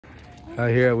Out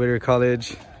here at Whittier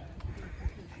College.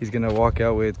 He's gonna walk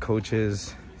out with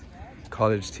coach's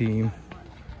college team.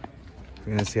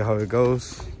 We're gonna see how it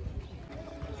goes.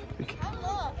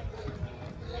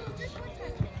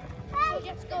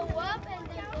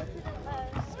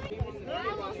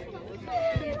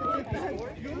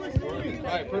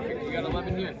 Alright, perfect. We got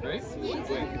 11 here, right?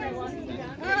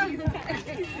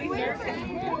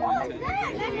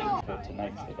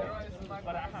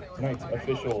 Tonight's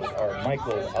officials are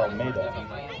Michael Almeida,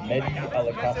 Mehdi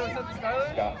Alakasi,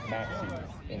 Scott Maxey,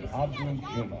 and Abdul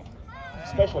Juma.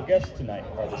 Special guests tonight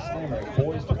are the Slammer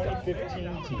Boys 2015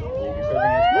 team who will be serving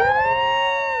as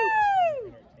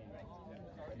entertainment.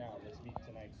 But now let's meet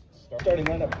tonight's starting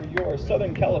lineup for your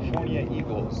Southern California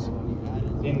Eagles.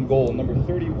 In goal, number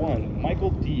 31,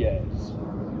 Michael Diaz.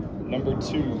 Number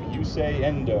 2, Yusei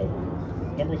Endo.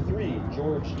 Number 3,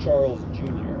 George Charles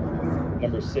Jr.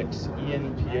 Number 6,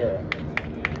 Ian Pierre.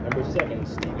 Number 7,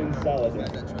 Steven Saladin.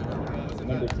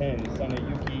 Number 10,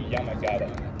 Sanayuki Yamagata.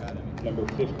 Number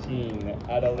 15,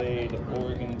 Adelaide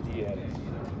Oregon Diaz.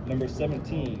 Number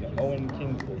 17, Owen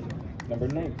Kingsley. Number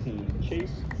 19,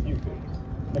 Chase Buford.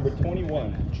 Number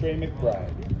 21, Trey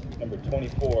McBride. Number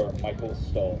 24, Michael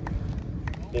Stull.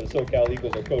 The SoCal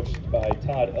Eagles are coached by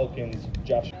Todd Elkins,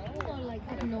 Josh.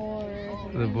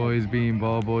 The boys being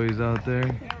ball boys out there.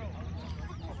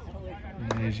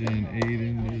 Elijah and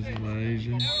Aiyden. There's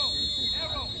Elijah.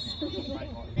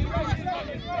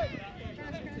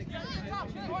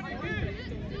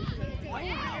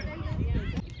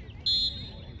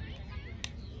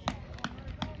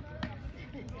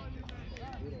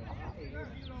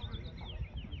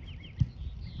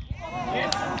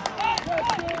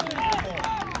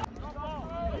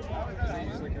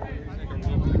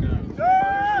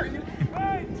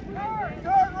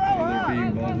 They're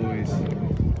being ball boys.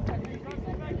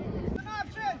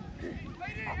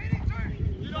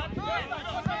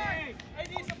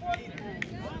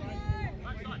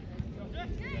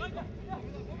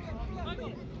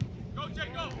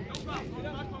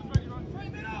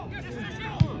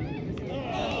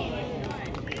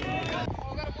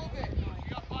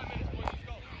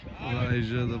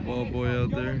 Elijah, the ball boy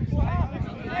out there.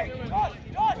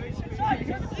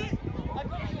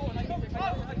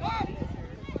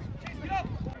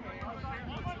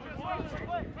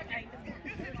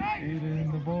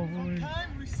 Aiyden, the ball boy.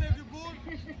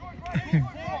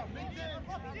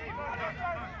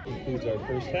 Concludes our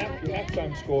first half. Your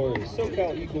halftime score is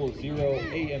SoCal Eagles 0,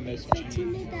 AMSG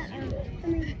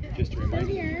 0. Just a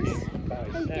reminder, you can buy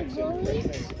snacks and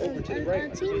refreshments over to the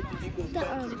right underneath the Eagles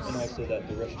bench, and also that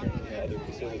the restrooms and the other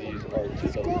facilities are to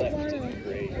the left in the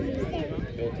gray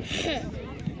building.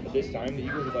 At this time, the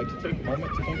Eagles would like to take a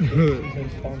moment to thank the season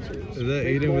sponsors. Is that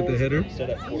Aiyden with the header? Set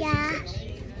up for success.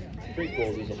 Great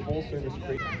Goals is a full-service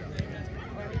crate.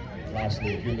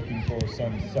 Lastly, if you're looking for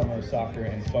some summer soccer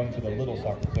and fun for the little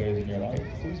soccer players in your life,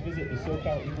 please visit the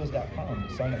SoCalEagles.com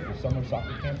to sign up for summer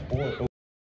soccer camps or